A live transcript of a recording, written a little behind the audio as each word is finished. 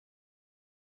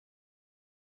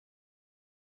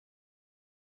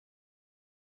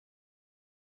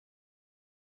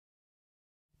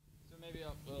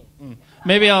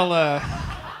Maybe I'll, that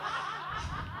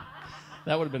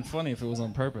would have been funny if it was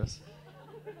on purpose.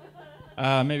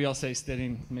 Maybe I'll say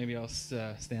sitting, maybe I'll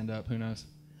stand up, who knows.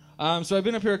 So I've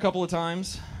been up here a couple of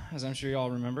times, as I'm sure you all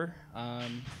remember.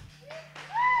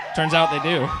 Turns out they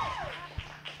do.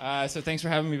 So thanks for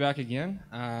having me back again.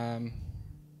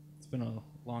 It's been a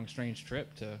long, strange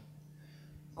trip, to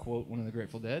quote one of the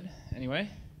Grateful Dead. Anyway,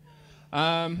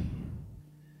 this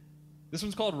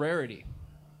one's called Rarity.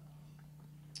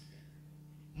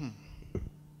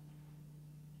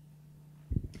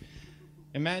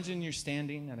 Imagine you're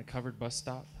standing at a covered bus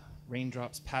stop,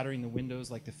 raindrops pattering the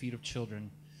windows like the feet of children,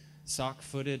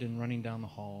 sock-footed and running down the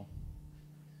hall.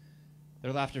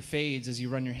 Their laughter fades as you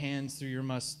run your hands through your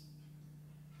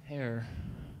hair,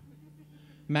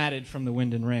 matted from the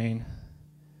wind and rain.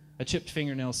 A chipped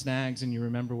fingernail snags and you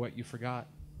remember what you forgot,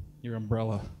 your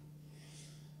umbrella.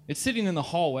 It's sitting in the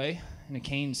hallway in a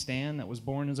cane stand that was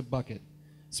born as a bucket,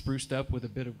 spruced up with a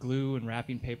bit of glue and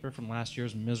wrapping paper from last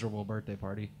year's miserable birthday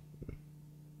party.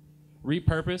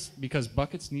 Repurposed because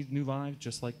buckets need new lives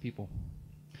just like people.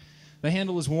 The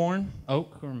handle is worn,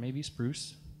 oak or maybe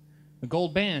spruce. The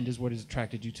gold band is what has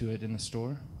attracted you to it in the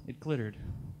store. It glittered,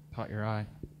 caught your eye.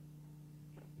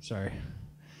 Sorry.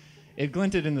 It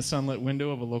glinted in the sunlit window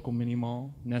of a local mini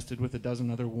mall, nested with a dozen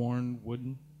other worn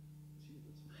wooden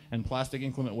and plastic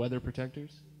inclement weather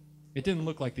protectors. It didn't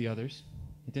look like the others.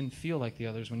 It didn't feel like the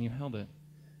others when you held it.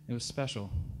 It was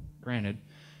special. Granted,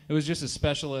 it was just as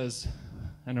special as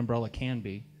an umbrella can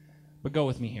be. But go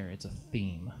with me here, it's a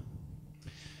theme.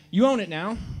 You own it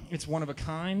now. It's one of a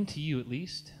kind, to you at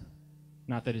least.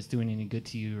 Not that it's doing any good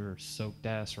to you or soaked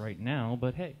ass right now,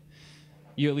 but hey,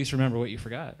 you at least remember what you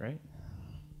forgot, right?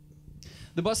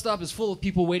 The bus stop is full of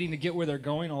people waiting to get where they're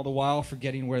going, all the while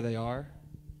forgetting where they are.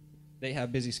 They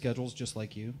have busy schedules just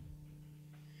like you.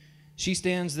 She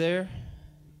stands there,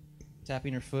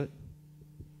 tapping her foot,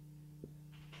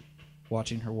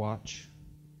 watching her watch,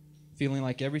 feeling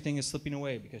like everything is slipping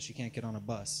away because she can't get on a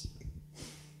bus.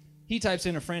 He types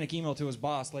in a frantic email to his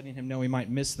boss, letting him know he might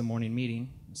miss the morning meeting.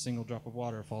 A single drop of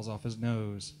water falls off his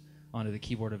nose onto the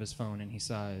keyboard of his phone, and he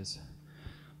sighs.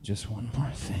 Just one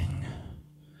more thing.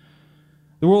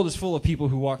 The world is full of people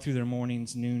who walk through their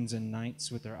mornings, noons, and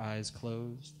nights with their eyes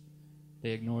closed.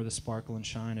 They ignore the sparkle and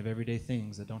shine of everyday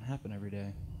things that don't happen every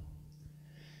day.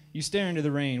 You stare into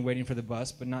the rain, waiting for the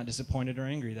bus, but not disappointed or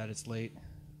angry that it's late.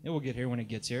 It will get here when it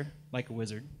gets here, like a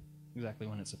wizard, exactly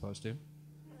when it's supposed to.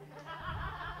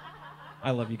 I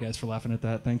love you guys for laughing at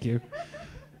that, thank you.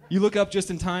 You look up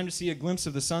just in time to see a glimpse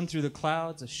of the sun through the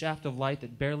clouds, a shaft of light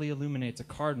that barely illuminates a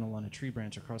cardinal on a tree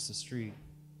branch across the street.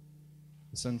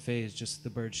 The sun fades just as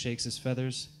the bird shakes his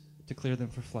feathers to clear them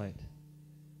for flight.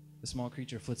 The small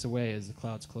creature flits away as the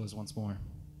clouds close once more.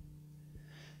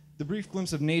 The brief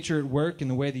glimpse of nature at work and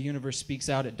the way the universe speaks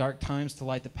out at dark times to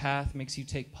light the path makes you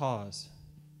take pause.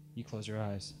 You close your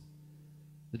eyes.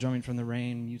 The drumming from the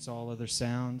rain mutes all other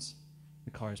sounds.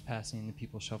 The cars passing, the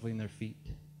people shuffling their feet.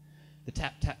 The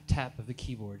tap, tap, tap of the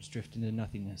keyboards drift into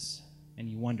nothingness, and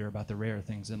you wonder about the rare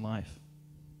things in life.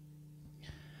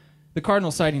 The cardinal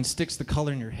sighting sticks the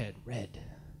color in your head. Red,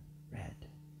 red.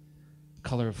 The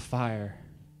color of fire,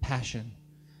 passion,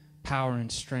 power,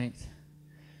 and strength.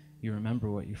 You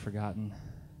remember what you've forgotten.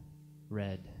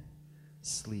 Red,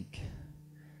 sleek,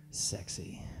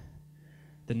 sexy.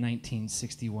 The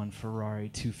 1961 Ferrari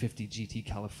 250 GT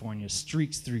California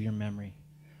streaks through your memory,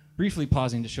 briefly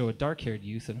pausing to show a dark-haired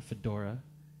youth in a fedora,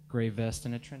 gray vest,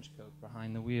 and a trench coat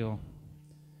behind the wheel.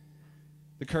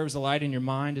 The curves alight in your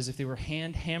mind as if they were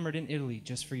hand-hammered in Italy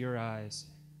just for your eyes.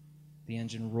 The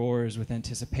engine roars with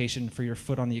anticipation for your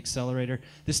foot on the accelerator.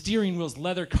 The steering wheel's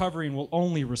leather covering will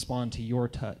only respond to your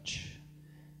touch.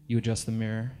 You adjust the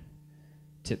mirror,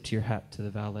 tip your hat to the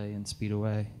valet, and speed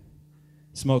away.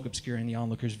 Smoke obscuring the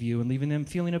onlooker's view and leaving them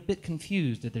feeling a bit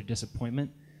confused at their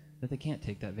disappointment that they can't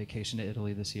take that vacation to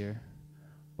Italy this year.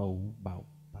 Bow, bow,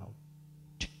 bow.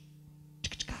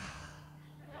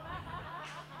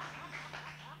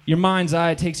 Your mind's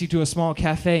eye takes you to a small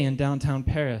cafe in downtown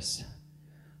Paris.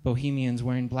 Bohemians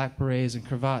wearing black berets and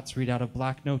cravats read out of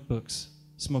black notebooks,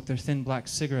 smoke their thin black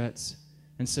cigarettes,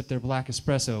 and sip their black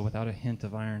espresso without a hint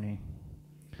of irony.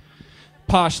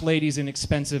 Posh ladies in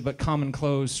expensive but common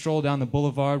clothes stroll down the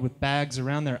boulevard with bags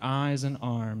around their eyes and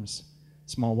arms.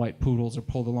 Small white poodles are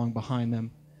pulled along behind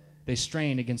them. They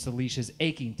strain against the leashes,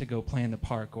 aching to go play in the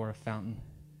park or a fountain.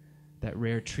 That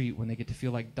rare treat when they get to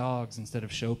feel like dogs instead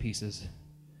of showpieces,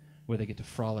 where they get to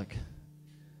frolic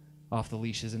off the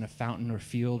leashes in a fountain or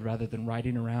field rather than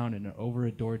riding around in an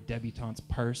over-adored debutante's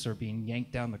purse or being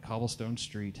yanked down the cobblestone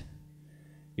street.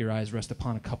 Your eyes rest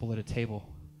upon a couple at a table,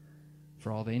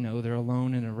 For all they know, they're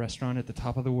alone in a restaurant at the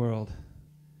top of the world.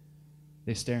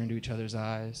 They stare into each other's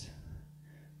eyes.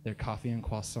 Their coffee and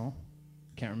croissant,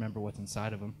 can't remember what's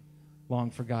inside of them, long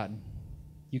forgotten.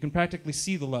 You can practically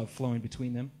see the love flowing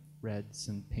between them, reds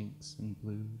and pinks and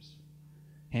blues.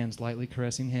 Hands lightly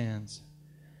caressing hands,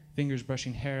 fingers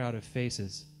brushing hair out of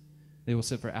faces. They will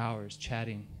sit for hours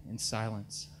chatting in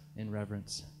silence, in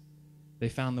reverence. They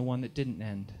found the one that didn't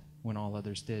end when all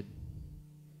others did.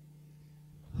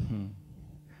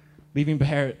 Leaving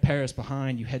Paris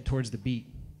behind, you head towards the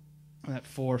beat. That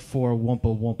 4/4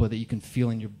 wumpa wumpa that you can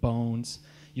feel in your bones.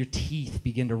 Your teeth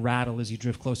begin to rattle as you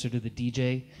drift closer to the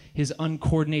DJ. His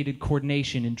uncoordinated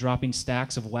coordination in dropping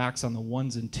stacks of wax on the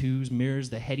ones and twos mirrors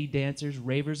the heady dancers,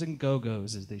 ravers, and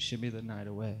go-go's as they shimmy the night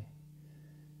away.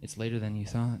 It's later than you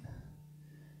thought.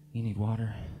 You need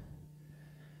water.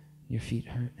 Your feet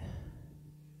hurt.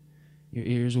 Your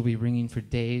ears will be ringing for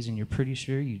days, and you're pretty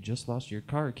sure you just lost your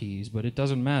car keys, but it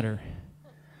doesn't matter.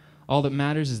 All that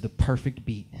matters is the perfect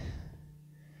beat.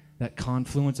 That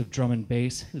confluence of drum and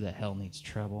bass. Who the hell needs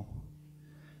treble?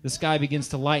 The sky begins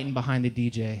to lighten behind the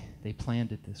DJ. They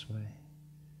planned it this way.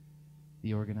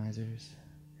 The organizers.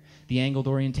 The angled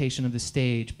orientation of the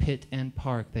stage, pit and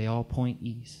park, they all point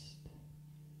east.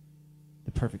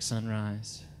 The perfect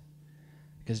sunrise.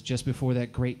 Because just before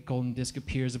that great golden disc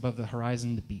appears above the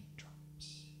horizon, the beat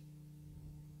drops.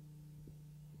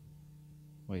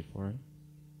 Wait for it.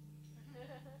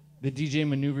 The DJ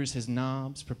maneuvers his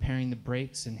knobs, preparing the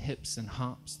breaks and hips and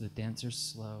hops. The dancers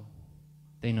slow.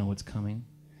 They know what's coming.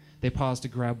 They pause to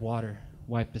grab water,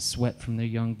 wipe the sweat from their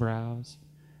young brows,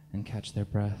 and catch their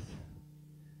breath.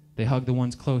 They hug the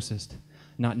ones closest,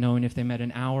 not knowing if they met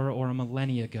an hour or a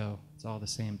millennia ago. It's all the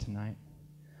same tonight.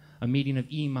 A meeting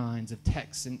of e-minds, of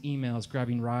texts and emails,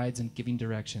 grabbing rides and giving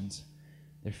directions.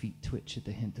 Their feet twitch at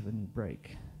the hint of a new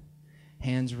break.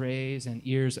 Hands raised and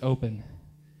ears open.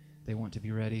 They want to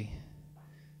be ready.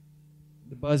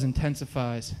 The buzz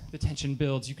intensifies. The tension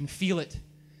builds. You can feel it.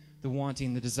 The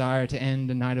wanting, the desire to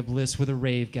end a night of bliss with a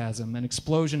rave-gasm, an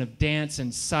explosion of dance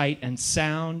and sight and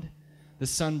sound. The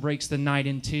sun breaks the night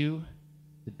in two.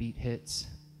 The beat hits,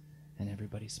 and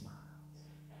everybody smiles.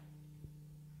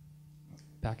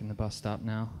 Back in the bus stop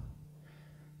now.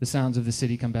 The sounds of the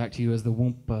city come back to you as the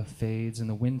whoompa fades and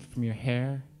the wind from your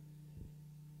hair,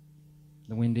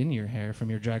 the wind in your hair from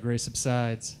your drag race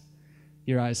subsides.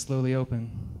 Your eyes slowly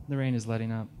open. The rain is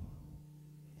letting up.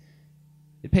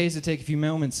 It pays to take a few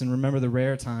moments and remember the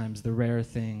rare times, the rare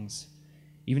things.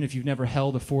 Even if you've never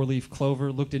held a four-leaf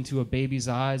clover, looked into a baby's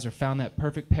eyes, or found that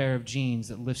perfect pair of jeans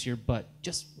that lifts your butt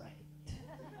just right,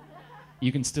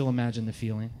 you can still imagine the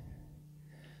feeling.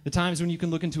 The times when you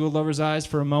can look into a lover's eyes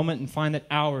for a moment and find that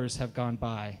hours have gone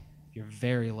by. If you're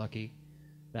very lucky,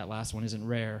 that last one isn't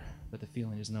rare, but the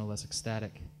feeling is no less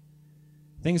ecstatic.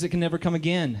 Things that can never come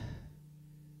again.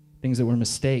 Things that were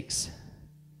mistakes.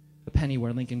 A penny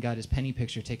where Lincoln got his penny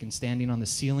picture taken standing on the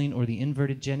ceiling, or the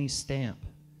inverted Jenny stamp.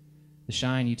 The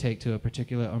shine you take to a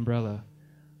particular umbrella,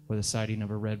 or the sighting of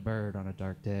a red bird on a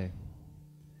dark day.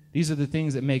 These are the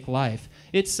things that make life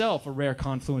itself a rare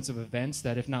confluence of events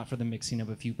that, if not for the mixing of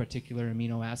a few particular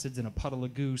amino acids in a puddle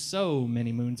of goo so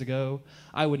many moons ago,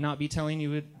 I would not be telling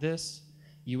you this,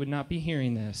 you would not be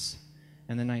hearing this,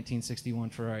 and the 1961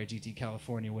 Ferrari GT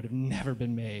California would have never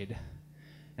been made.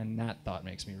 And that thought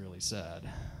makes me really sad.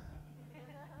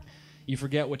 You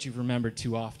forget what you've remembered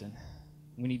too often.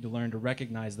 We need to learn to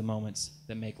recognize the moments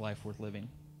that make life worth living.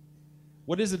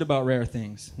 What is it about rare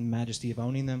things? The majesty of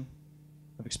owning them,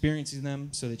 of experiencing them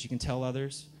so that you can tell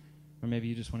others? Or maybe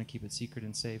you just want to keep it secret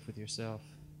and safe with yourself.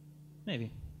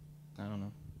 Maybe. I don't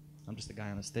know. I'm just a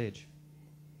guy on a stage.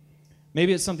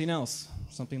 Maybe it's something else,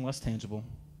 something less tangible.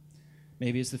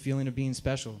 Maybe it's the feeling of being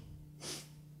special.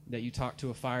 That you talked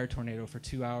to a fire tornado for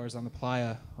 2 hours on the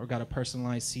playa, or got a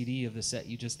personalized CD of the set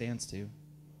you just danced to.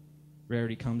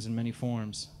 Rarity comes in many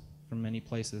forms, from many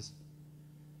places.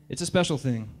 It's a special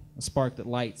thing, a spark that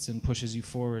lights and pushes you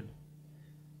forward.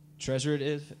 Treasure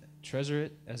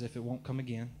it as if it won't come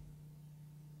again.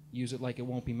 Use it like it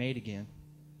won't be made again.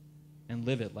 And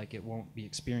live it like it won't be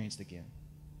experienced again,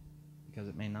 because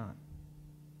it may not.